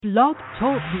Blog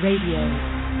Talk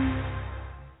Radio.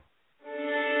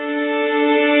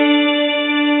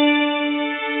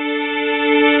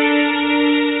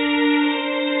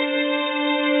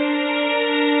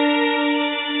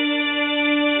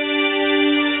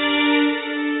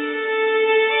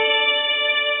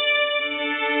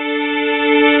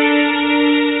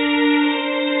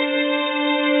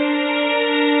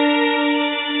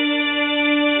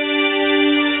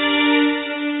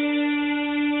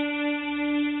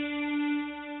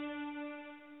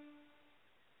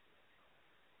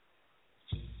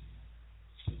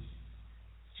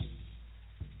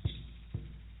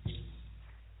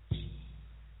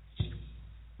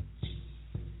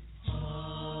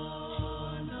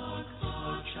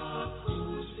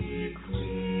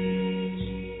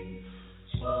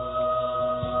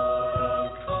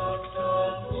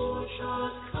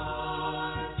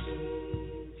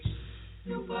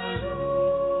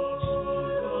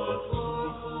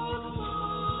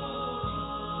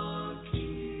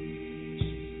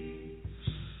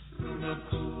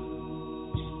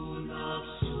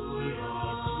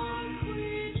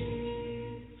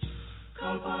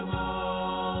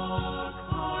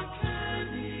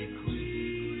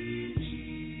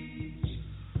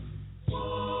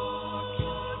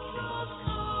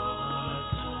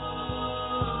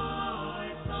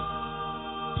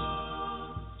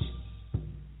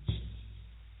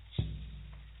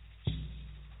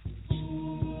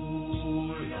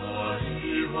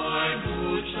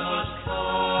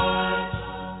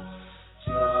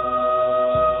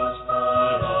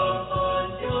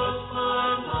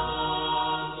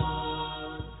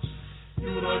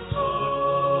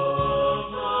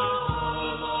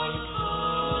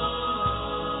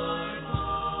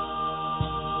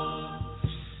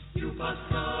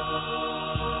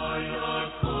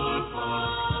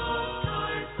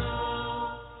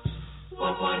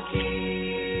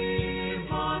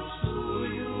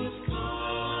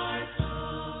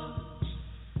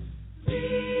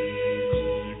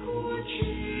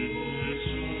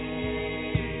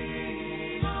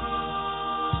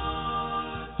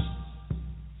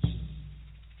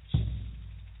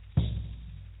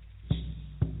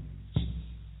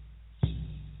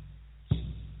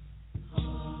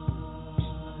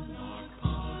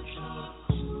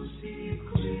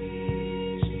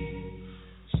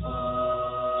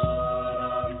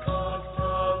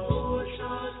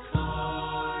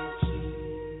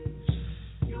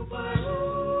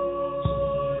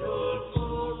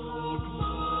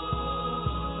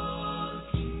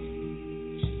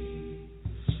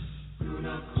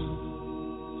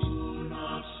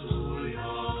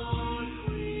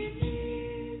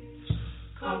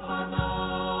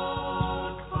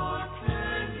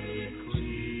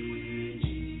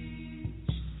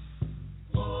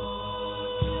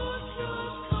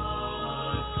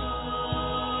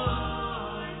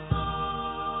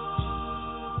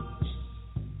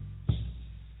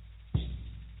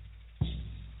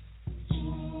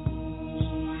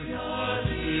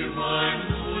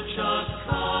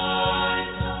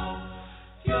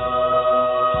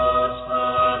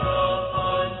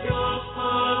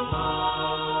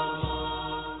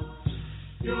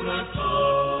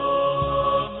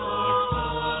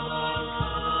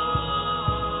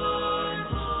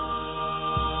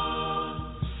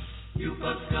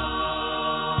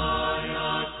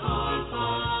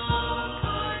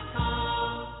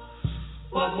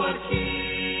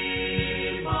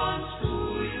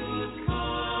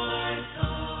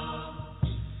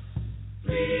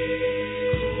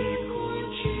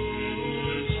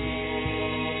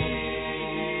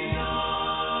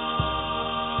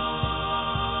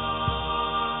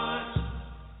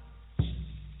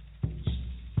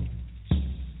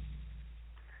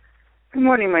 Good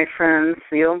morning, my friends.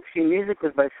 The opening music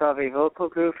was by Salve Vocal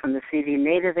Group from the CD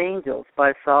Native Angels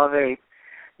by Salve.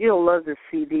 You'll love this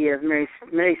CD. It has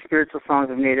many spiritual songs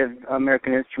of Native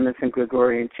American instruments and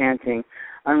Gregorian chanting,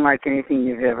 unlike anything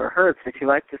you've ever heard. So if you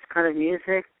like this kind of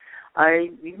music,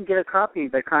 you can get a copy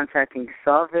by contacting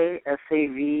Salve,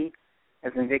 S-A-V,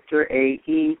 as in Victor,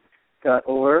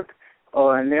 A-E.org.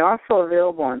 Oh, and they're also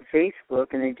available on Facebook,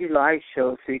 and they do live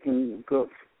shows, so you can go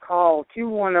call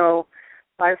 210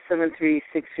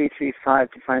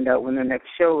 573-6335 to find out when their next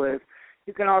show is.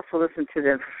 You can also listen to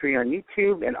them for free on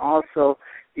YouTube, and also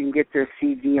you can get their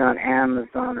CD on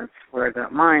Amazon. That's where I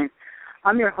got mine.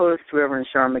 I'm your host, Reverend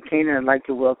Sharon McCain, and I'd like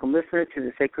to welcome listeners to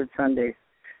the Sacred Sunday.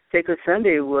 Sacred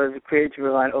Sunday was created to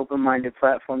rely on an open-minded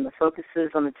platform that focuses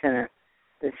on the tenet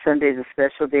that Sunday is a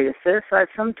special day to set aside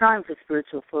some time for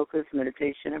spiritual focus,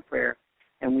 meditation, and prayer,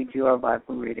 and we do our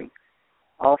Bible reading.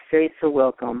 All faiths are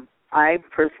welcome. I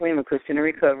personally am a Christian in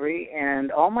recovery,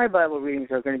 and all my Bible readings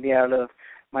are going to be out of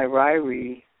my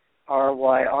RYRIE,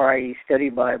 R-Y-R-I-E study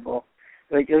Bible.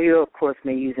 But you, of course,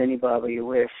 may use any Bible you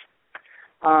wish.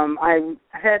 I've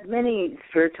had many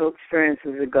spiritual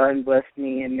experiences that God blessed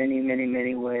me in many, many,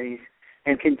 many ways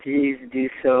and continues to do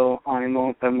so on a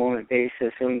moment-by-moment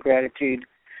basis. So in gratitude,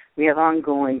 we have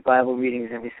ongoing Bible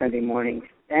readings every Sunday morning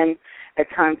and at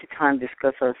time to time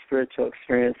discuss our spiritual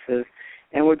experiences.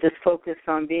 And we're just focused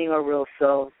on being our real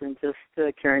selves and just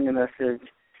carrying the message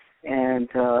and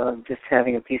just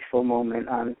having a peaceful moment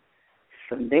on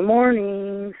Sunday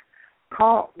mornings.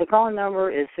 The call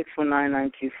number is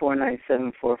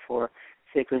 619-924-9744.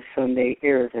 Sacred Sunday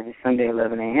airs every Sunday,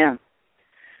 11 a.m.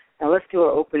 Now let's do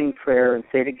our opening prayer and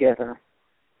say together,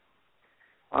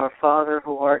 Our Father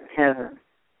who art in heaven,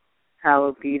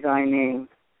 hallowed be thy name.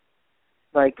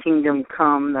 Thy kingdom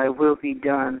come, thy will be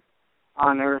done,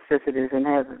 on earth as it is in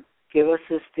heaven. Give us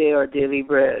this day our daily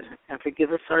bread, and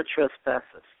forgive us our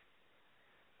trespasses,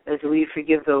 as we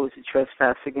forgive those who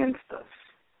trespass against us.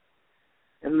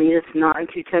 And lead us not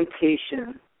into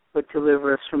temptation, but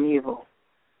deliver us from evil.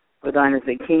 For thine is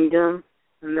the kingdom,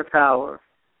 and the power,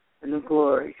 and the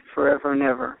glory, forever and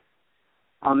ever.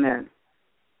 Amen.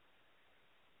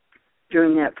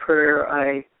 During that prayer,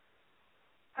 I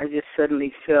just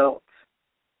suddenly felt,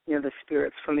 the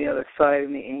spirits from the other side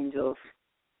and the angels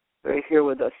are here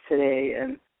with us today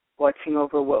and watching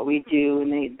over what we do,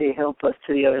 and they help us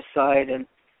to the other side, and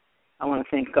I want to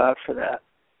thank God for that.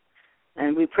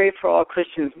 And we pray for all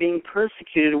Christians being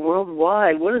persecuted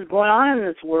worldwide. What is going on in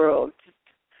this world?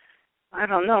 I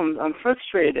don't know. I'm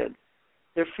frustrated.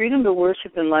 Their freedom to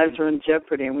worship and lives are in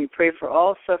jeopardy, and we pray for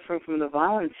all suffering from the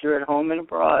violence here at home and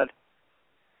abroad.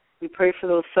 We pray for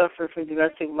those suffering from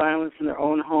domestic violence in their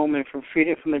own home and for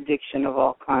freedom from addiction of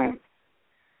all kinds.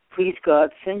 Please,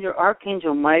 God, send your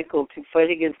Archangel Michael to fight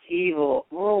against evil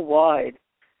worldwide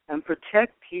and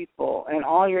protect people, and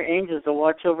all your angels to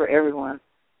watch over everyone.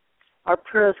 Our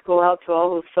prayers go out to all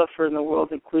who suffer in the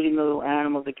world, including the little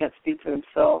animals that can't speak for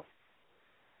themselves.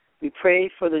 We pray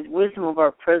for the wisdom of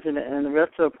our president and the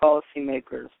rest of our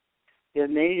policymakers. We have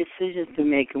many decisions to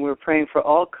make, and we're praying for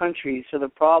all countries for the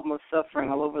problem of suffering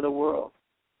all over the world.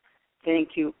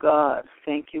 Thank you, God.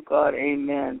 Thank you, God.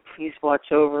 Amen. Please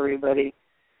watch over everybody.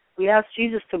 We ask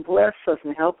Jesus to bless us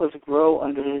and help us grow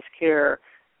under his care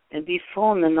and be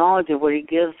full in the knowledge of what he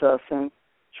gives us and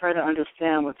try to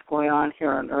understand what's going on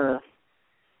here on earth.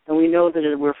 And we know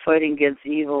that we're fighting against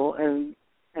evil in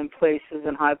places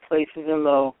and high places and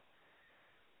low.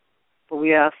 But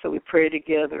we ask that we pray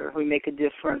together, we make a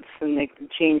difference, and they can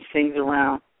change things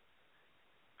around.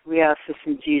 We ask this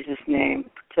in Jesus' name.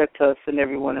 Protect us and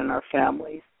everyone in our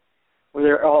families.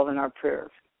 They're all in our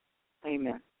prayers.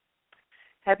 Amen.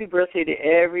 Happy birthday to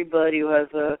everybody who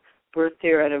has a birthday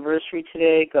or anniversary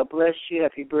today. God bless you.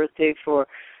 Happy birthday for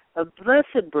a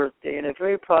blessed birthday and a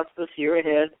very prosperous year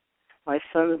ahead. My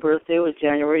son's birthday was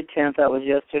January 10th. That was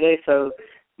yesterday. So,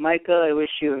 Micah, I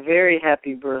wish you a very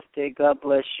happy birthday. God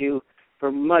bless you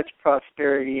for much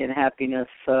prosperity and happiness.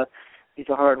 He's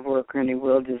a hard worker, and he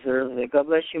well deserves it. God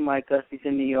bless you, Micah. He's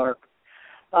in New York.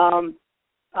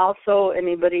 Also,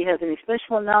 anybody has any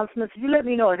special announcements, if you let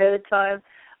me know ahead of time,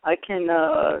 I can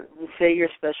say your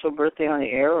special birthday on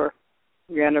the air or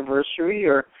your anniversary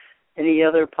or any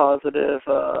other positive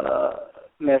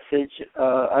message.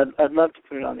 I'd love to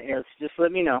put it on the air, so just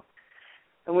let me know.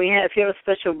 And if you have a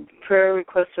special prayer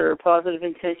request or a positive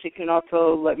intention, you can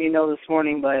also let me know this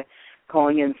morning by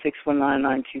calling in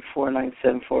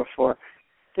 619-924-9744.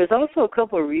 There's also a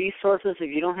couple of resources. If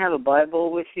you don't have a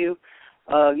Bible with you,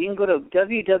 you can go to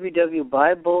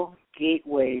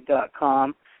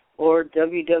www.biblegateway.com or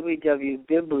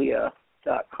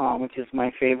www.biblia.com, which is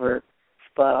my favorite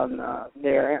spot on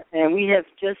there. And we have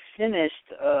just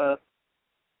finished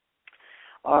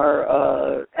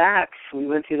our Acts. We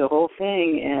went through the whole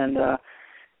thing, and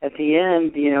at the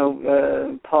end,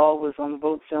 Paul was on the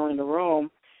boat sailing to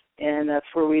Rome, and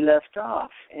that's where we left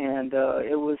off. And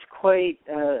it was quite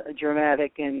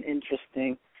dramatic and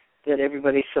interesting that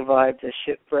everybody survived the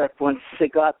shipwreck once they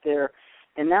got there.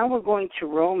 And now we're going to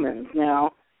Romans.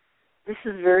 Now, this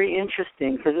is very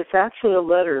interesting because it's actually a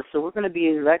letter, so we're going to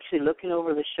be actually looking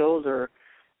over the shoulder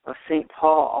of St.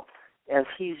 Paul as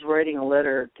he's writing a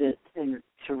letter to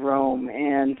Rome.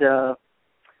 And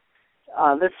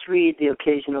let's read the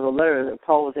occasion of the letter. That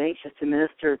Paul was anxious to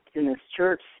minister in his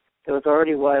church that was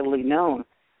already widely known.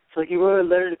 So he wrote a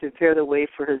letter to prepare the way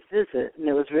for his visit, and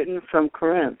it was written from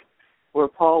Corinth, where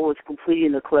Paul was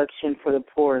completing the collection for the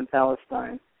poor in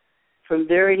Palestine. From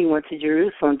there he went to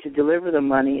Jerusalem to deliver the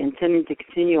money, intending to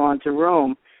continue on to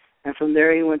Rome, and from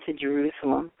there he went to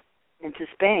Jerusalem and to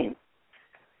Spain.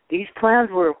 These plans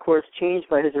were, of course, changed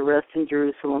by his arrest in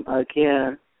Jerusalem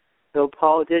again, though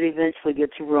Paul did eventually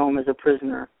get to Rome as a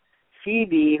prisoner.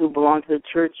 Phoebe, who belonged to the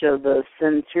church of the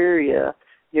Centuria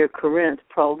near Corinth,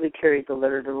 probably carried the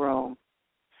letter to Rome.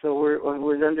 So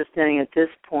we're understanding at this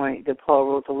point that Paul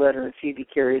wrote the letter and Phoebe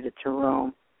carried it to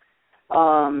Rome.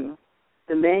 The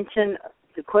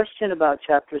question about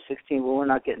chapter 16, well, we're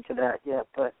not getting to that yet,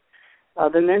 but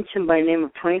the mention by name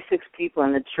of 26 people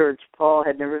in the church Paul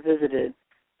had never visited,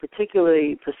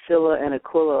 particularly Priscilla and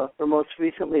Aquila, were most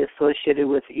recently associated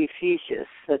with Ephesus,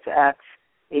 that's Acts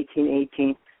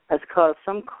 18:18, has caused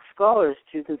some scholars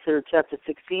to consider chapter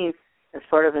 16 as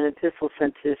part of an epistle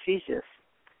sent to Ephesus.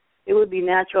 It would be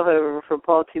natural, however, for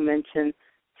Paul to mention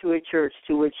to a church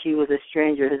to which he was a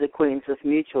stranger his acquaintance with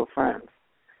mutual friends.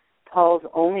 Paul's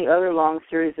only other long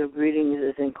series of greetings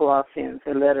is in Colossians,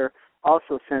 a letter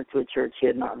also sent to a church he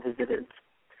had not visited.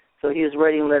 So he was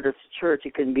writing letters to church.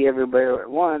 It couldn't be everywhere at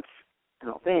once, I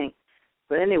don't think.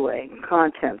 But anyway,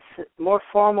 contents. More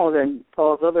formal than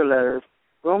Paul's other letters,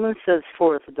 Romans sets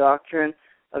forth the doctrine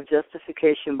of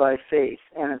justification by faith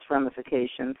and its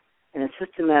ramifications in a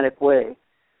systematic way.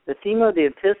 The theme of the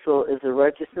epistle is the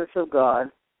righteousness of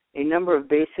God. A number of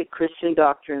basic Christian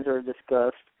doctrines are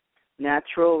discussed: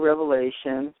 natural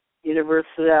revelation,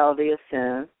 universality of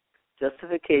sin,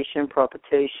 justification,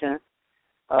 propitiation,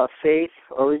 faith,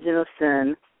 origin of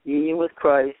sin, union with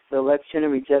Christ, the election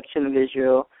and rejection of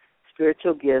Israel,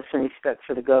 spiritual gifts, and respect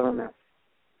for the government.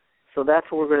 So that's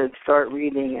what we're going to start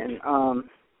reading. And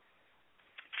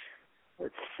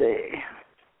let's see.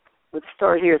 Let's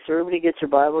start here. So everybody get your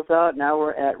Bibles out. Now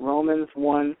we're at Romans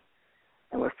 1,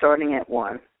 and we're starting at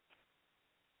 1.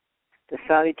 The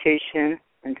salutation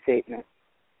and statement.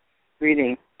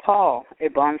 Reading. Paul, a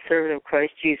bondservant of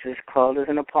Christ Jesus, called as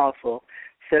an apostle,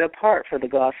 set apart for the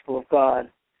gospel of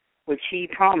God, which he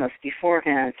promised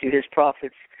beforehand through his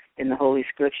prophets in the Holy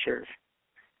Scriptures,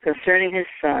 concerning his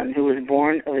Son, who was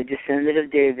born of a descendant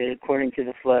of David according to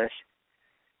the flesh,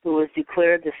 who was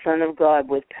declared the Son of God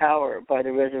with power by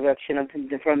the resurrection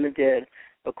from the dead,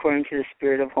 according to the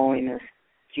Spirit of holiness,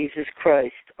 Jesus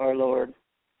Christ our Lord,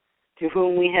 through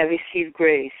whom we have received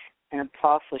grace and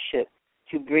apostleship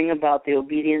to bring about the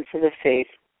obedience of the faith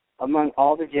among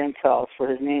all the Gentiles for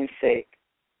his name's sake,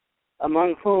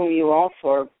 among whom you also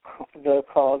are the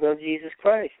called of Jesus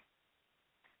Christ.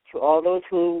 To all those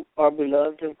who are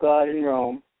beloved of God in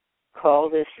Rome,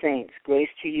 called as saints, grace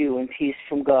to you and peace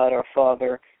from God our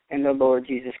Father and the Lord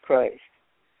Jesus Christ.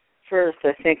 First,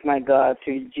 I thank my God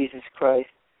through Jesus Christ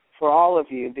for all of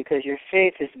you, because your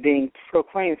faith is being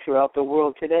proclaimed throughout the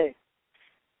world today.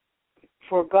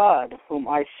 For God, whom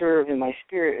I serve in my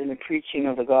spirit in the preaching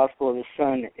of the gospel of his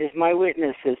Son, is my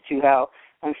witness as to how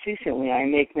unceasingly I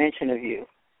make mention of you,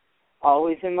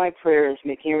 always in my prayers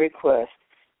making a request,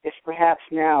 if perhaps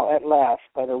now at last,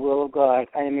 by the will of God,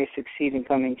 I may succeed in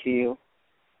coming to you.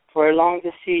 For I long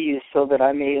to see you so that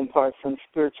I may impart some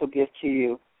spiritual gift to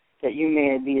you, that you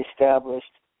may be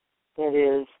established, that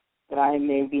is, that I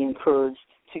may be encouraged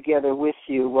together with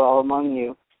you while among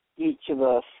you, each of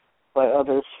us, by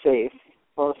others' faith,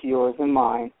 both yours and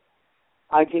mine.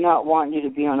 I do not want you to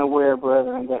be unaware,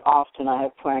 brethren, that often I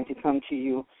have planned to come to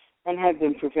you and have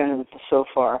been prevented so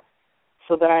far,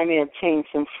 so that I may obtain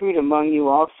some fruit among you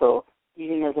also,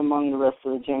 even as among the rest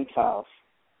of the Gentiles.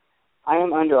 I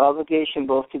am under obligation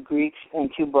both to Greeks and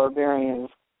to barbarians,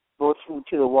 both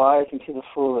to the wise and to the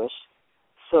foolish.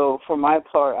 So, for my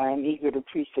part, I am eager to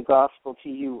preach the gospel to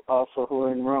you also who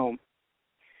are in Rome.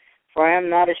 For I am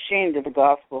not ashamed of the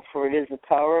gospel, for it is the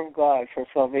power of God for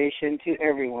salvation to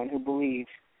everyone who believes,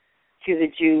 to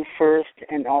the Jew first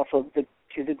and also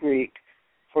to the Greek.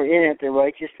 For in it the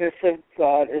righteousness of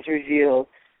God is revealed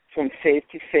from faith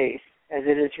to faith, as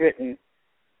it is written,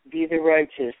 be the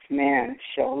righteous man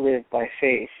shall live by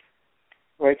faith.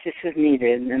 Righteous is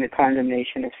needed in the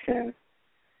condemnation of sin.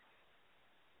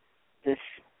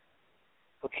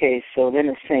 So then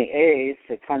it's saying A, it's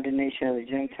the condemnation of the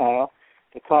Gentile.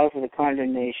 The cause of the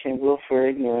condemnation, will for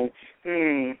ignorance.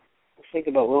 Let's think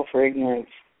about will for ignorance.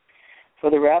 For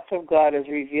the wrath of God is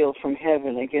revealed from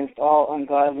heaven against all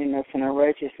ungodliness and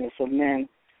unrighteousness of men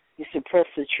who suppress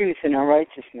the truth in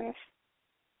unrighteousness.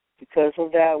 Because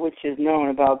of that which is known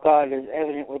about God is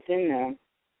evident within them,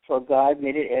 for God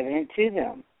made it evident to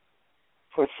them.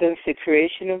 For since the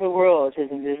creation of the world,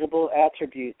 his invisible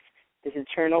attributes, his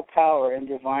eternal power and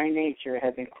divine nature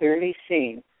have been clearly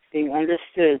seen, being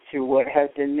understood through what has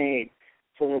been made,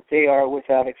 so that they are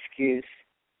without excuse.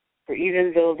 For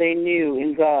even though they knew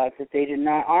in God that they did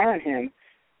not honor him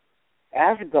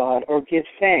as God or give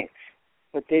thanks,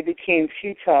 but they became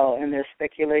futile in their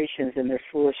speculations and their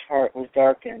foolish heart was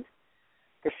darkened.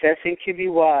 Professing to be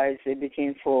wise, they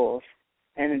became fools,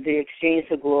 and they exchanged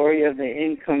the glory of the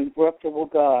incorruptible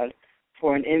God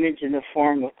for an image in the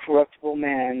form of corruptible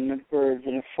man, and birds,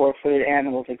 and four-footed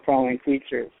animals, and crawling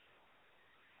creatures.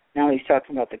 Now he's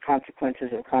talking about the consequences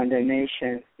of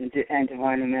condemnation and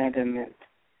divine abandonment.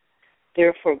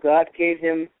 Therefore God gave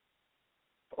them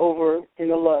over in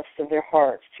the lust of their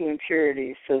hearts to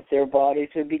impurity, so that their bodies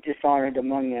would be dishonored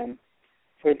among them.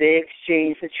 For they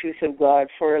exchanged the truth of God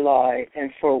for a lie,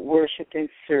 and for worshipped and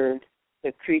served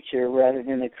the creature rather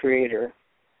than the Creator,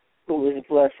 who is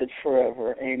blessed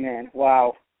forever. Amen.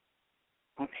 Wow.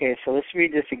 Okay, so let's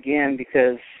read this again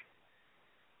because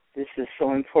this is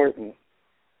so important.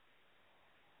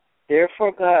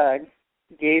 Therefore God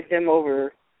gave them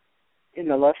over in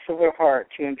the lust of their heart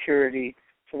to impurity,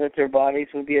 so that their bodies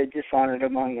would be dishonored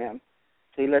among them.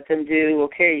 So he let them do,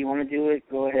 okay, you want to do it,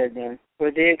 go ahead then. For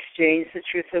they exchanged the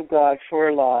truth of God for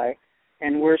a lie,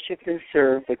 and worshipped and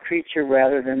served the creature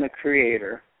rather than the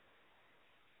Creator.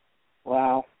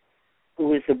 Wow.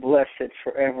 Who is the blessed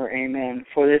forever. Amen.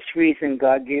 For this reason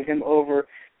God gave them over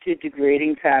to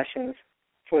degrading passions,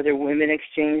 for their women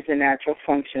exchanged the natural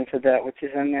function for that which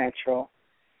is unnatural.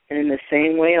 And in the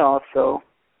same way also,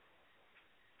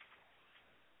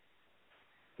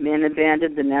 men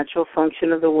abandoned the natural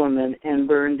function of the woman and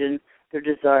burned in their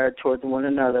desire toward one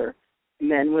another,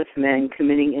 men with men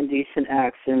committing indecent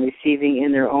acts and receiving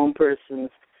in their own persons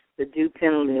the due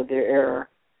penalty of their error.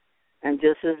 And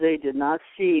just as they did not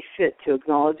see fit to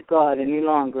acknowledge God any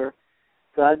longer,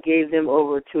 God gave them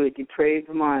over to a depraved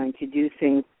mind to do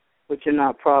things which are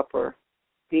not proper,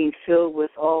 being filled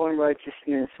with all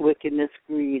unrighteousness, wickedness,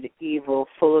 greed, evil,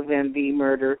 full of envy,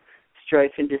 murder,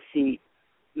 strife, and deceit,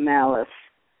 malice.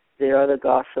 They are the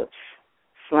gossips,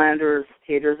 slanderers,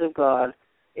 haters of God,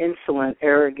 insolent,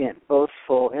 arrogant,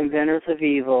 boastful, inventors of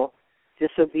evil,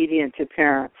 disobedient to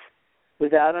parents,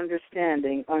 without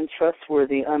understanding,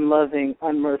 untrustworthy, unloving,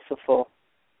 unmerciful.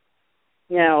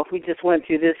 Now, if we just went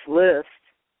through this list,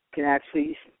 we can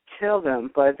actually tell them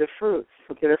by the fruits.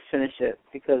 Okay, let's finish it,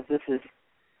 because this is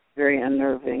very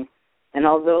unnerving. And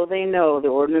although they know the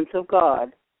ordinance of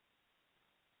God,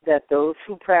 that those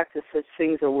who practice such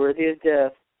things are worthy of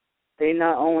death, they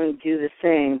not only do the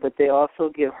same, but they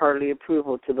also give hearty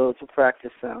approval to those who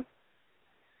practice them.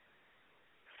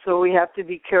 So we have to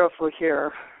be careful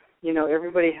here. You know,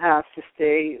 everybody has to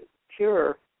stay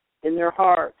pure in their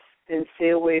hearts and stay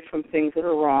away from things that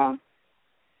are wrong.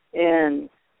 And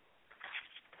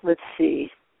let's see.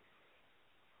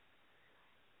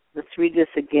 Let's read this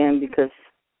again because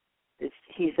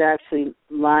he's actually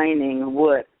lining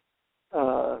what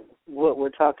we're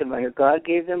talking about here. God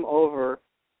gave them over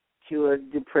to a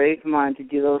depraved mind to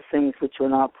do those things which were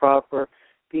not proper,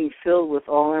 being filled with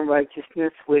all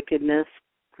unrighteousness, wickedness,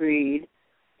 greed,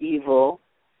 evil,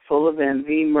 full of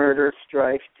envy, murder,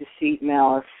 strife, deceit,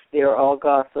 malice. They are all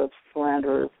gossips,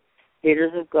 slanderers,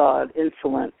 haters of God,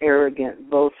 insolent, arrogant,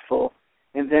 boastful,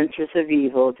 inventors of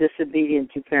evil,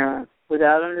 disobedient to parents,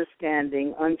 without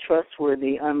understanding,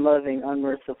 untrustworthy, unloving,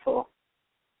 unmerciful.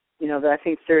 You know, I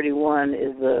think 31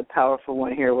 is a powerful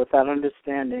one here. Without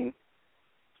understanding,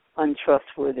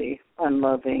 untrustworthy,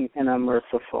 unloving, and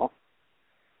unmerciful.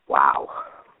 Wow.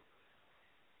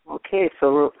 Okay,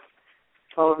 so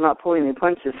I'm not pulling any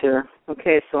punches here.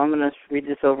 Okay, so I'm going to read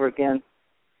this over again.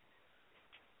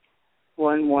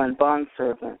 1:1,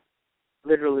 bondservant,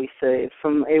 literally saved.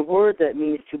 From a word that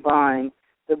means to bind,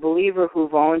 the believer who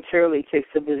voluntarily takes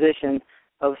the position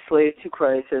of slave to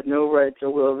Christ has no rights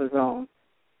or will of his own.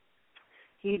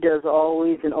 He does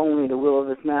always and only the will of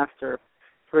his master.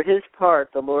 For his part,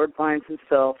 the Lord binds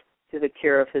himself to the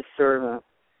care of his servant.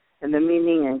 And the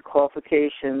meaning and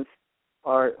qualifications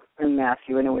are in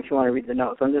Matthew. Anyway, if you want to read the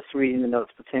notes, I'm just reading the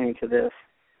notes pertaining to this.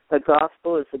 The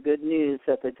gospel is the good news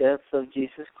that the death of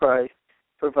Jesus Christ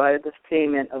provided the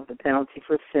payment of the penalty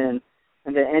for sin,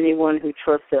 and that anyone who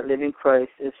trusts that living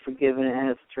Christ is forgiven and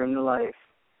has eternal life.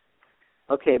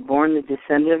 Okay, born the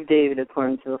descendant of David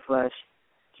according to the flesh.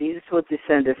 Jesus was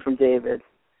descended from David.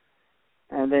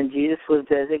 And then Jesus was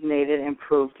designated and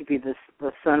proved to be the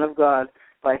Son of God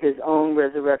by his own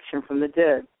resurrection from the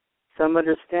dead. Some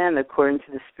understand, according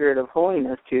to the Spirit of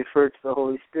holiness, to refer to the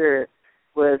Holy Spirit,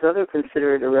 whereas others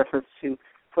consider it a reference to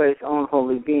Christ's own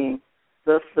holy being.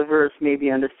 Thus the verse may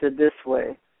be understood this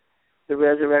way. The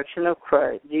resurrection of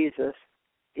Christ, Jesus,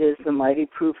 is the mighty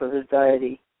proof of his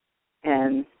deity,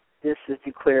 and this is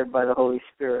declared by the Holy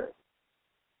Spirit.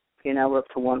 Okay, now we're up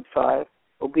to 1:5.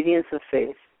 Obedience of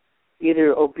faith.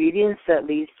 Either obedience that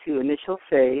leads to initial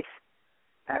faith,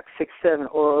 Acts 6:7,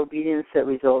 or obedience that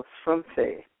results from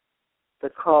faith. The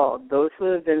called, those who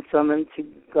have been summoned to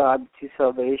God to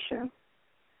salvation.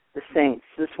 the saints.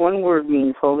 This one word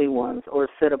means holy ones or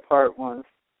set apart ones.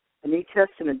 The New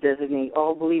Testament designates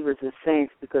all believers as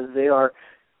saints because they are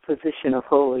position of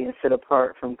holy and set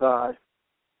apart from God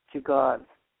to God.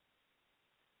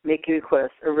 Make a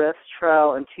request. Arrest,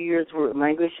 trial, and 2 years'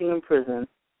 languishing in prison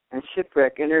and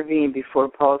shipwreck intervened before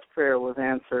Paul's prayer was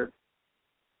answered.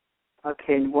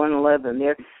 Okay, 111. The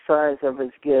exercise of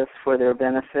his gifts for their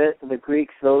benefit. The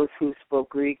Greeks, those who spoke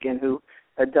Greek and who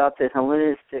adopted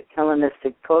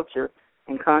Hellenistic culture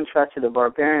in contrast to the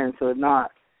barbarians who had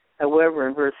not. However,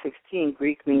 in verse 16,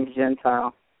 Greek means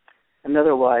Gentile, an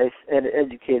otherwise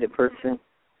educated person.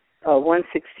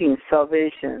 116,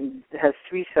 salvation has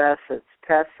three facets.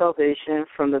 Past salvation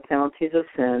from the penalties of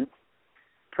sin,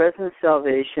 present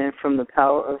salvation from the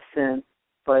power of sin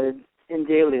in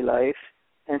daily life,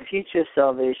 and future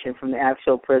salvation from the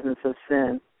actual presence of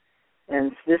sin.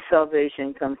 And this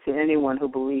salvation comes to anyone who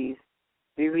believes.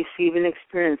 We receive and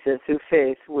experience it through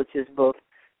faith, which is both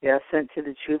the assent to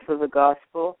the truth of the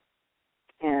gospel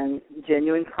and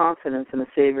genuine confidence in the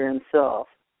Savior himself.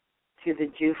 To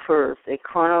the Jew first, a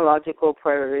chronological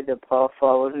priority that Paul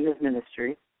followed in his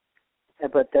ministry,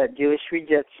 but that Jewish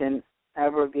rejection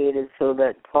abrogated so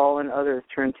that Paul and others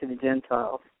turned to the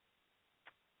Gentiles.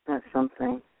 That's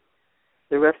something.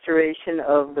 The restoration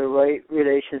of the right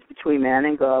relations between man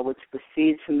and God, which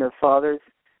proceeds from the Father's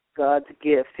God's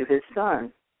gift to his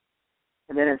Son.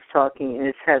 And then it's talking, and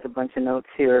it has a bunch of notes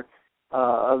here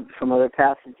from other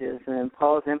passages. And then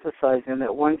Paul is emphasizing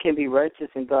that one can be righteous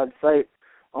in God's sight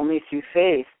only through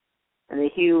faith, and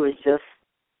that he who is just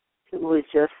through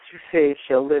faith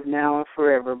shall live now and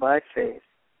forever by faith.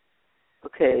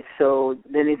 Okay, so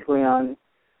then he's going on.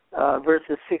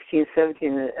 Verses 16 and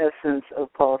 17, the essence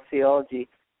of Paul's theology.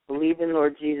 Believe in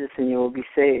Lord Jesus and you will be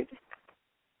saved.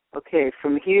 Okay,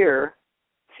 from here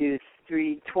to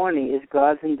 3:20 is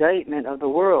God's indictment of the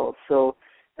world. So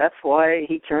that's why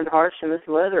he turned harsh in this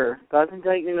letter. God's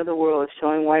indictment of the world is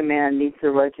showing why man needs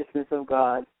the righteousness of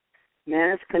God.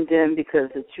 Man is condemned because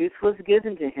the truth was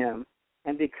given to him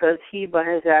and because he, by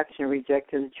his action,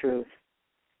 rejected the truth.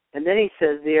 And then he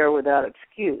says they are without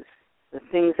excuse. The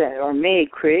things that are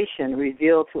made, creation,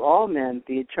 reveal to all men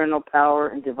the eternal power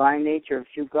and divine nature of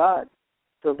true God,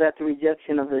 so that the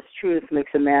rejection of this truth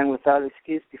makes a man without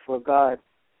excuse before God.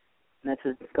 And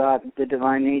that's God, the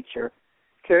divine nature.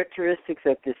 Characteristics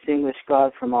that distinguish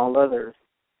God from all others.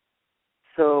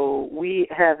 So we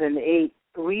have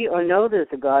we know there's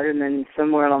a God, and then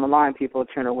somewhere along the line people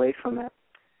turn away from it.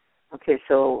 Okay,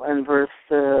 so in verse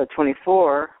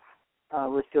 24,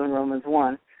 we're still in Romans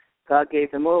 1. God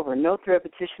gave them over. Note the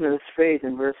repetition of this phrase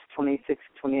in verse 26 and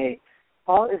 28.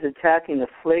 Paul is attacking the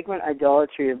flagrant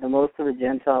idolatry of the most of the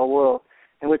Gentile world,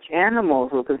 in which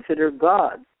animals were considered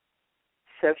gods.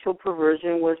 Sexual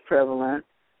perversion was prevalent,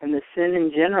 and the sin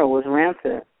in general was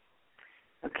rampant.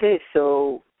 Okay,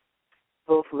 so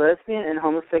both lesbian and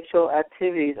homosexual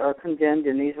activities are condemned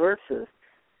in these verses.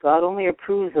 God only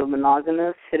approves of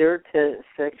monogamous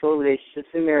heterosexual relationships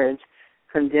in marriage,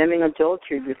 condemning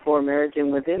adultery before marriage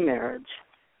and within marriage.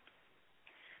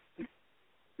 Then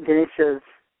he says,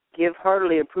 give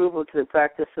heartily approval to the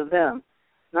practice of them.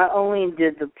 Not only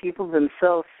did the people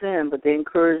themselves sin, but they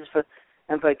encouraged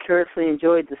and vicariously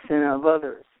enjoyed the sin of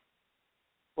others.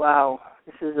 Wow,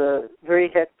 this is a very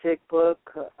hectic book.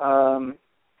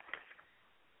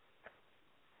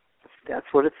 That's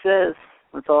what it says.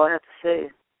 That's all I have to say.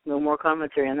 No more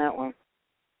commentary on that one.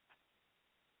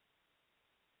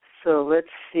 So let's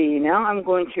see. Now I'm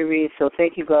going to read. So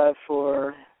thank you, God,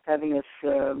 for having us,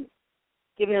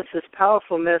 giving us this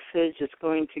powerful message. It's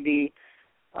going to be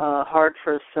hard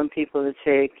for some people to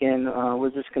take, and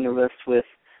we're just going to rest with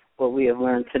what we have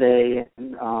learned today.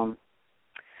 And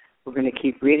we're going to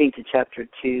keep reading to chapter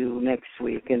 2 next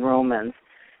week in Romans.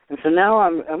 And so now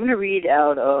I'm going to read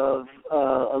out of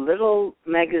a little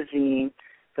magazine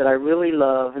that I really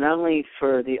love, not only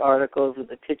for the articles, but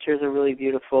the pictures are really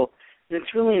beautiful. And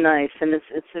it's really nice, and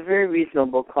it's a very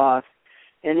reasonable cost.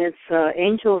 And it's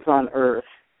Angels on Earth,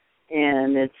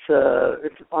 and it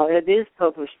is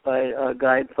published by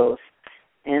Guidepost.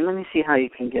 And let me see how you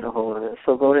can get a hold of it.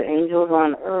 So go to Angels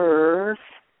on Earth.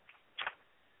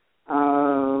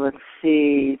 Let's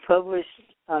see, published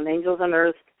on Angels on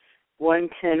Earth,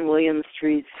 110 William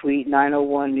Street, Suite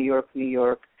 901, New York, New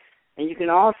York. And you can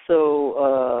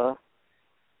also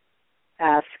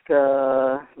ask,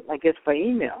 I guess, by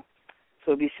email.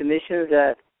 So it'll be submissions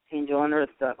at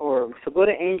angelonearth.org. So go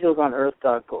to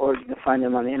angelsonearth.org. You can find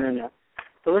them on the internet.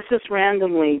 So let's just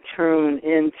randomly turn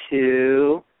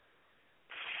into,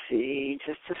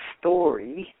 just a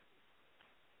story.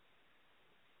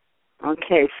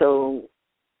 Okay, so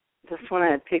this one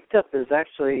I had picked up is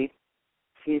actually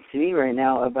seems to me right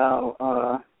now about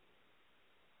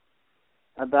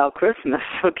Christmas.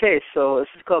 Okay, so this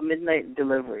is called Midnight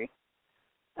Delivery.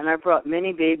 And I brought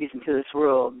many babies into this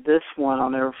world. This one I'll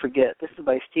never forget. This is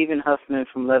by Stephen Huffman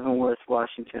from Leavenworth,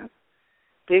 Washington.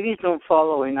 Babies don't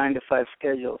follow a 9-to-5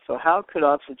 schedule, so how could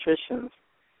obstetricians?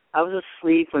 I was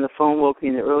asleep when the phone woke me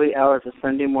in the early hours of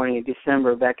Sunday morning in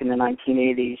December back in the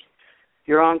 1980s.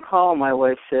 You're on call, my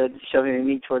wife said, shoving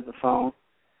me toward the phone.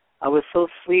 I was so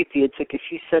sleepy it took a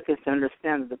few seconds to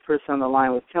understand that the person on the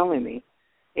line was telling me.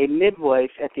 A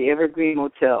midwife at the Evergreen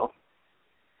Motel.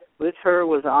 With her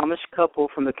was an Amish couple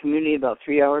from the community about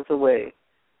 3 hours away.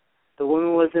 The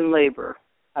woman was in labor.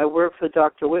 I work for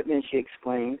Dr. Whitman, she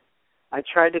explained. I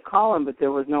tried to call him, but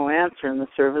there was no answer, and the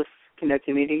service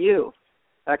connected me to you.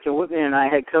 Dr. Whitman and I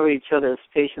had covered each other's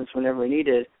patients whenever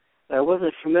needed, but I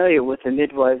wasn't familiar with the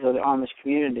midwives of the Amish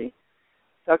community.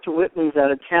 Dr. Whitman's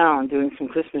out of town doing some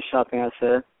Christmas shopping, I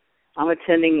said. I'm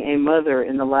attending a mother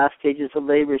in the last stages of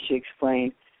labor, she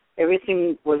explained.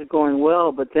 Everything was going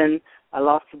well, but then I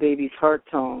lost the baby's heart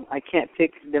tone. I can't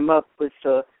pick them up with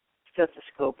the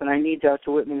stethoscope, and I need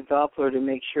Dr. Whitman's Doppler to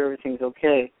make sure everything's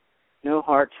okay. No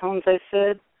heart tones, I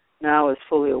said. Now I was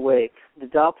fully awake. The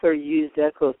Doppler used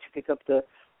echoes to pick up the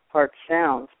heart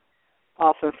sounds,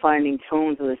 often finding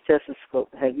tones of the stethoscope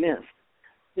had missed.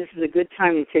 This is a good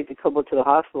time to take the couple to the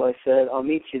hospital, I said. I'll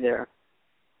meet you there.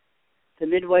 The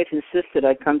midwife insisted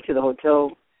I come to the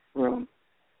hotel room.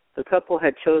 The couple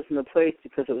had chosen the place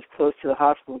because it was close to the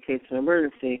hospital in case of an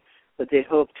emergency, but they'd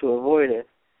hoped to avoid it.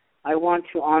 I want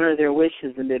to honor their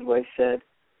wishes, the midwife said.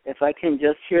 If I can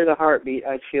just hear the heartbeat,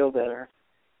 I'd feel better.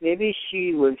 Maybe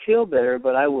she would feel better,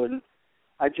 but I wouldn't.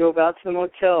 I drove out to the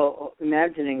motel,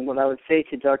 imagining what I would say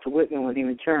to Dr. Whitman when he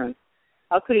returned.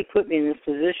 How could he put me in this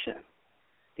position?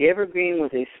 The Evergreen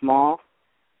was a small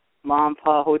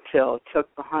mom-and-pop hotel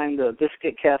tucked behind the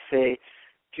Biscuit Cafe,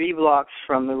 3 blocks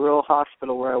from the rural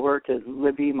hospital where I worked at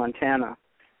Libby, Montana.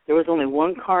 There was only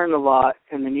one car in the lot,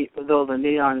 and though the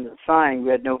neon sign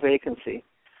read no vacancy.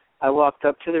 I walked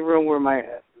up to the room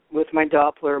with my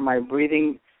Doppler, my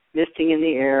breathing misting in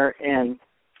the air, and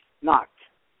knocked.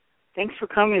 Thanks for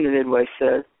coming, the midwife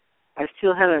said. I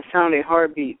still hadn't found a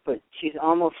heartbeat, but she's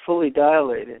almost fully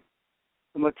dilated.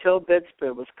 The motel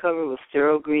bedspread was covered with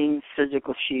sterile green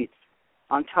surgical sheets.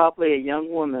 On top lay a young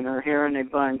woman, her hair in a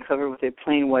bun covered with a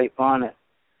plain white bonnet.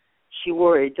 She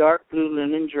wore a dark blue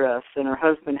linen dress, and her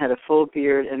husband had a full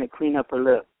beard and a clean upper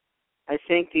lip. I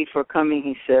thank thee for coming,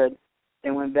 he said,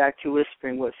 and went back to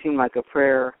whispering what seemed like a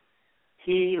prayer.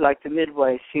 He, like the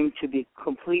midwife, seemed to be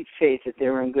complete faith that they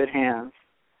were in good hands.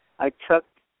 I tucked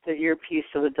the earpiece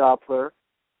of the Doppler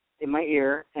in my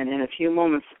ear, and in a few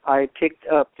moments I picked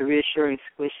up the reassuring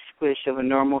squish of a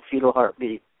normal fetal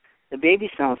heartbeat. The baby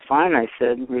sounds fine, I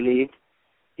said, relieved.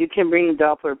 You can bring the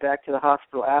Doppler back to the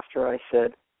hospital after, I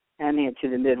said, handing it to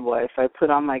the midwife. I put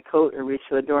on my coat and reached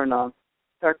for the doorknob.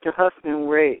 Dr. Huffman,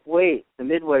 wait, the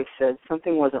midwife said.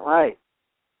 Something wasn't right.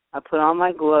 I put on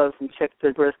my gloves and checked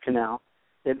the birth canal.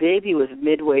 The baby was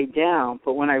midway down,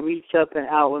 but when I reached up and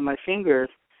out with my fingers,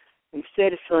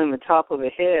 instead of feeling the top of a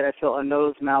head, I felt a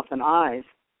nose, mouth, and eyes.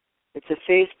 It's a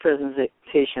face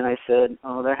presentation, I said.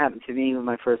 Oh, that happened to me with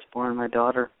my firstborn, my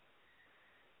daughter.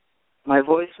 My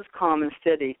voice was calm and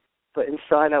steady, but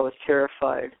inside I was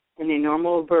terrified. In a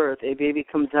normal birth, a baby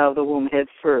comes out of the womb head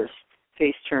first,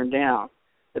 face turned down,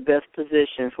 the best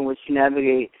position from which to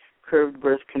navigate curved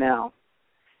birth canal.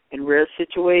 In rare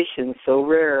situations, so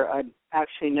rare I'd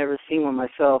actually never seen one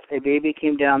myself, a baby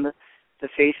came down the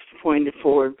face pointed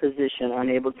forward position,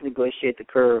 unable to negotiate the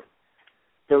curve.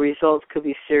 The results could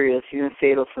be serious, even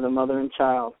fatal for the mother and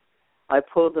child. I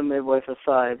pulled the midwife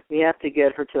aside. We have to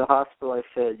get her to the hospital, I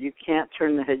said. You can't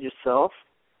turn the head yourself,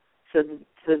 said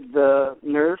the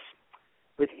nurse.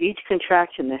 With each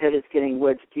contraction, the head is getting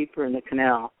wedged deeper in the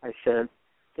canal, I said,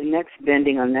 the neck's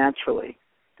bending unnaturally.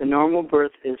 The normal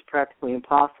birth is practically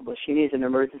impossible. She needs an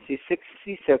emergency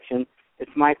C-section.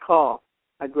 It's my call.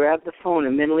 I grabbed the phone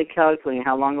and mentally calculating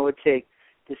how long it would take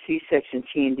the C-section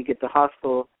team to get to the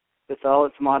hospital with all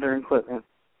its modern equipment.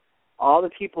 All the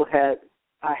people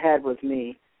I had was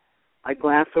me. I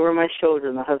glanced over my shoulder,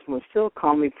 and the husband was still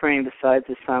calmly praying beside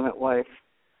his silent wife.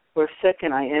 For a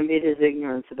second, I envied his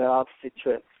ignorance about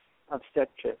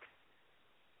obstetrics.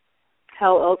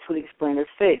 How else would he explain his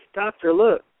face? Doctor,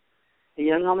 look. The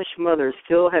young Amish mother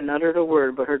still hadn't uttered a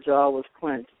word, but her jaw was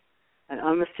clenched. An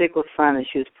unmistakable sign that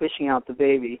she was pushing out the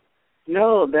baby.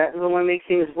 No, that will only make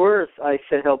things worse, I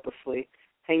said helplessly,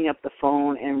 hanging up the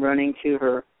phone and running to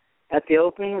her. At the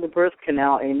opening of the birth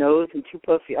canal, a nose and 2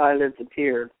 puffy eyelids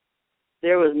appeared.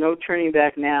 There was no turning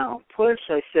back now. Push,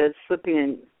 I said,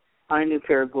 slipping on a new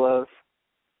pair of gloves.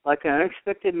 Like an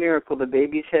unexpected miracle, the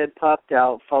baby's head popped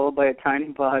out, followed by a tiny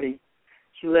body.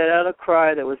 She let out a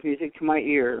cry that was music to my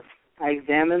ears. I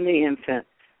examined the infant.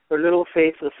 Her little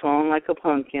face was swollen like a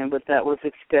pumpkin, but that was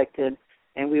expected,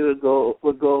 and we would go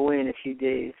away in a few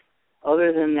days.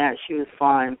 Other than that, she was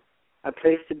fine. I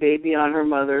placed the baby on her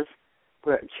mother's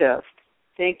chest.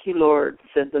 Thank you, Lord,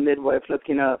 said the midwife,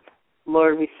 looking up.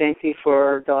 Lord, we thank thee for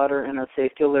our daughter and her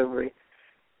safe delivery,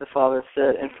 the father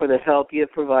said, and for the help you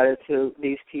have provided to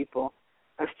these people.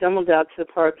 I stumbled out to the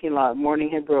parking lot. Morning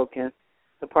had broken.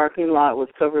 The parking lot was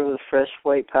covered with fresh,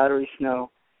 white, powdery snow.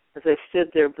 As I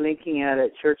stood there blinking at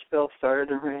it, church bells started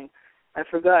to ring. I'd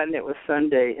forgotten it was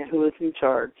Sunday and who was in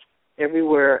charge.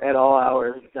 Everywhere, at all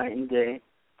hours, night and day.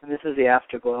 And this is the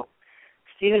afterglow.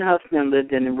 Stephen Huffman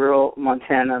lived in rural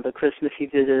Montana. The Christmas he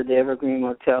visited the Evergreen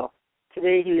Motel.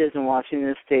 Today he lives in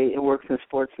Washington State and works in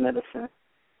sports medicine.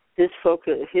 His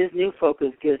new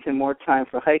focus gives him more time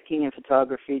for hiking and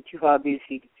photography, two hobbies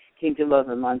he came to love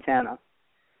in Montana.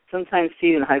 Sometimes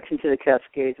Stephen hikes into the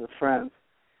Cascades with friends.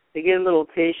 They get a little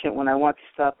patient when I want to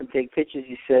stop and take pictures,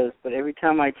 he says, but every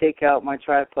time I take out my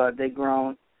tripod, they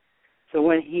groan. So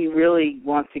when he really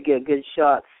wants to get good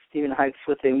shots, Stephen hikes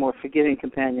with a more forgiving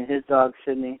companion, his dog,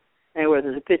 Sydney. Anyway,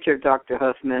 there's a picture of Dr.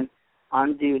 Huffman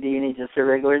on duty, and he's just a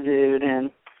regular dude, and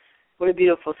what a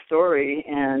beautiful story,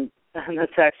 and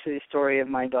that's actually the story of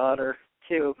my daughter,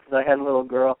 too, because I had a little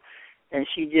girl, and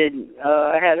she did,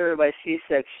 I had her by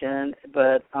C-section,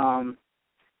 but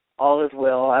all is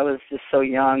well. I was just so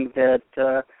young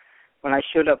that when I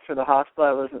showed up for the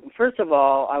hospital, first of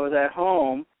all, I was at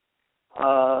home.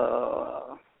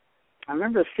 I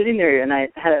remember sitting there, and I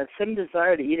had a sudden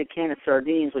desire to eat a can of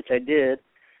sardines, which I did.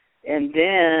 And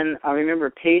then I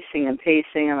remember pacing, and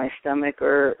my stomach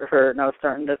hurt, and I was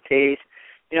starting to pace.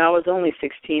 You know, I was only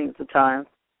 16 at the time,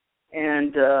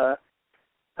 and I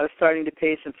was starting to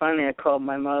pace, and finally I called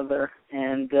my mother.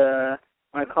 And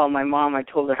when I called my mom, I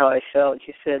told her how I felt.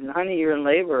 She said, honey, you're in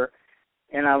labor.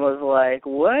 And I was like,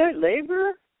 what,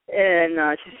 labor?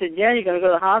 And she said, yeah, you're going to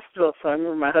go to the hospital. So I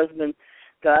remember my husband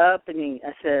got up, and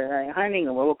I said, honey, and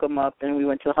I woke him up, and we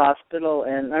went to the hospital.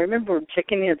 And I remember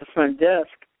checking in at the front desk,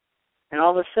 and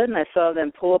all of a sudden I saw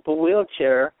them pull up a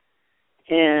wheelchair,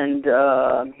 and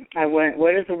I went,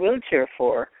 what is the wheelchair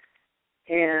for?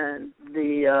 And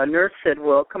the nurse said,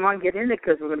 well, come on, get in it,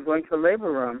 because we're going to go into the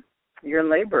labor room. You're in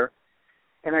labor.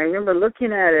 And I remember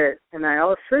looking at it, and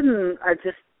all of a sudden I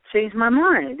just changed my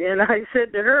mind. And I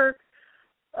said to her,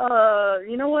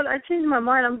 you know what, I changed my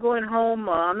mind. I'm going home.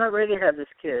 I'm not ready to have this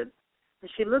kid.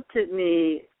 And she looked at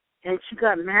me, and she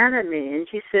got mad at me, and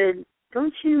she said,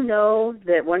 don't you know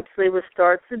that once labor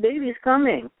starts, the baby's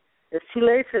coming? It's too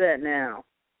late for that now.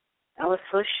 I was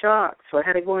so shocked, so I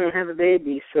had to go in and have a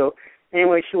baby. So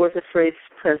anyway, she was afraid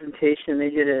presentation. They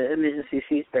did an emergency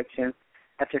C-section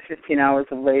after 15 hours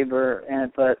of labor,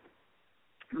 but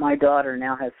my daughter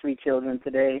now has 3 children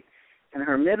today, and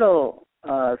her middle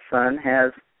son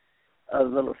has a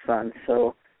little son.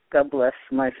 So God bless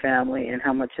my family and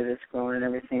how much it has grown and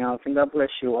everything else. And God bless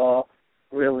you all,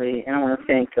 really. And I want to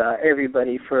thank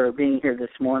everybody for being here this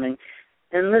morning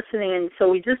and listening. And so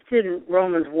we just did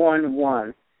Romans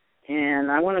 1:1.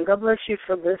 And I want to, God bless you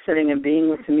for listening and being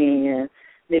with me and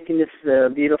making this a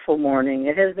beautiful morning.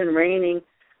 It has been raining.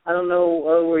 I don't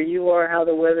know where you are, how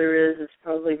the weather is. It's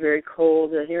probably very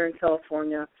cold. Here in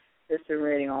California, it's been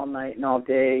raining all night and all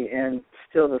day, and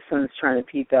still the sun's trying to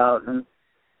peep out, and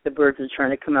the birds are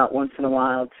trying to come out once in a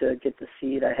while to get the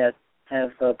seed I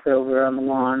have put over on the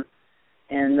lawn.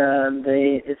 And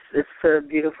it's a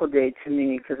beautiful day to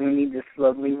me because we need this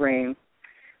lovely rain.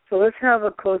 So let's have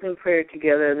a closing prayer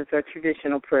together. That's our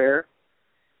traditional prayer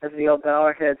as we all bow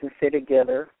our heads and say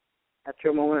together. After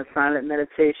a moment of silent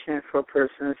meditation for a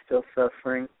person who is still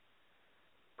suffering,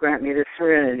 grant me the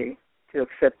serenity to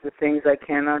accept the things I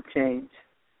cannot change,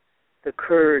 the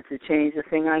courage to change the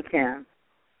thing I can,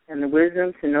 and the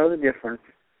wisdom to know the difference.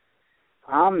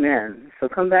 Amen. So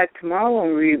come back tomorrow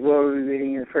and we'll be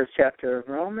reading the first chapter of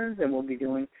Romans, and we'll be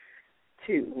doing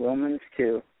Romans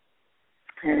 2.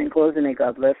 And in closing, may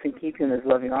God bless and keep you in his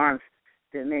loving arms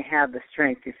that may have the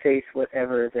strength to face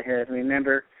whatever is ahead.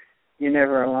 Remember, you're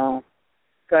never alone.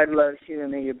 God loves you,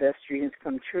 and may your best dreams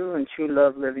come true and true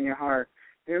love live in your heart.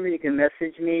 Remember, you can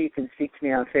message me, you can speak to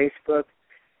me on Facebook,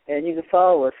 and you can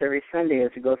follow us every Sunday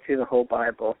as we go through the whole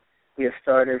Bible. We have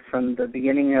started from the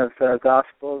beginning of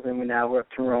Gospels, and we're up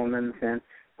to Romans, and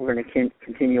we're going to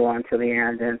continue on to the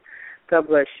end. And God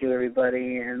bless you,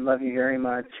 everybody, and love you very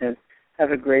much, and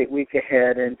have a great week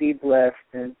ahead, and be blessed,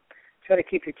 and try to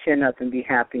keep your chin up and be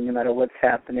happy no matter what's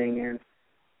happening, and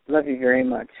love you very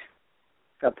much.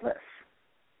 God bless.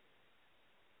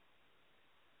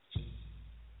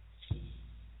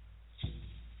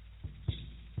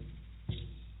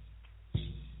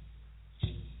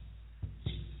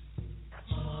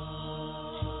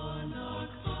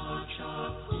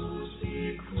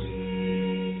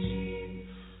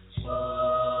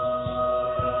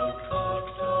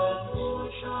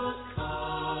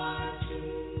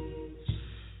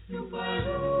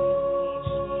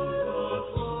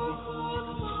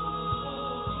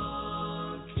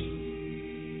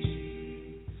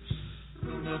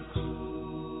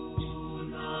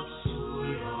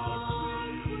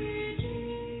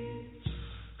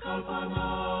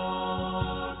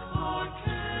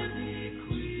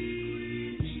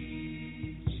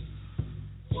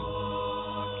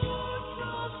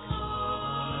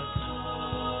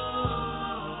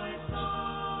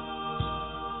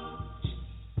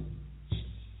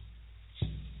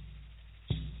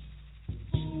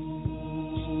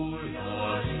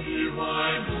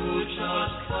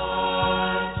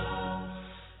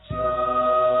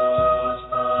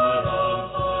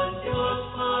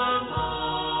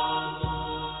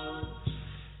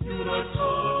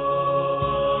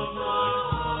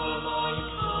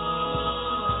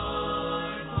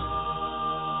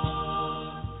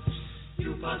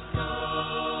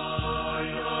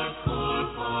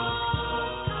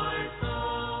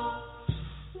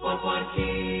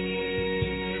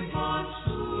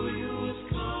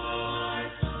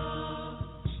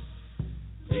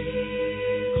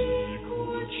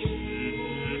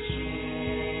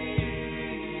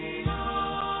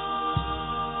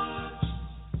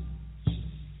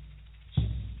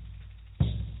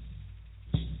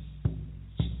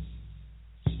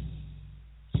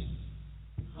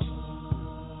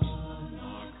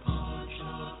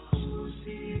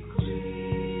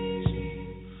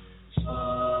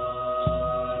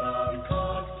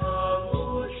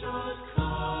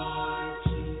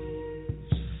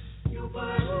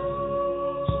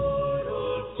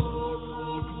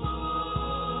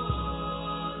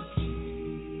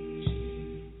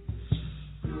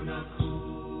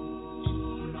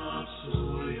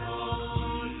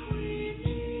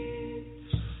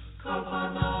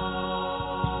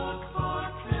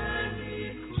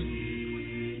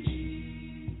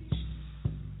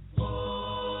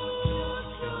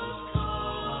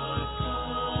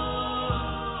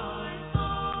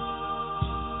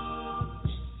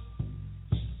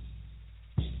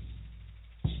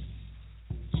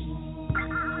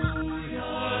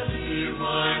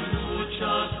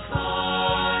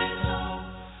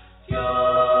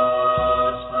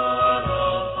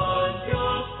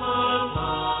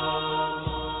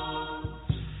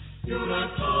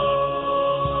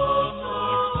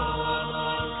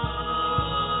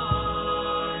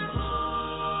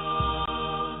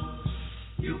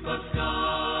 the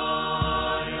sky.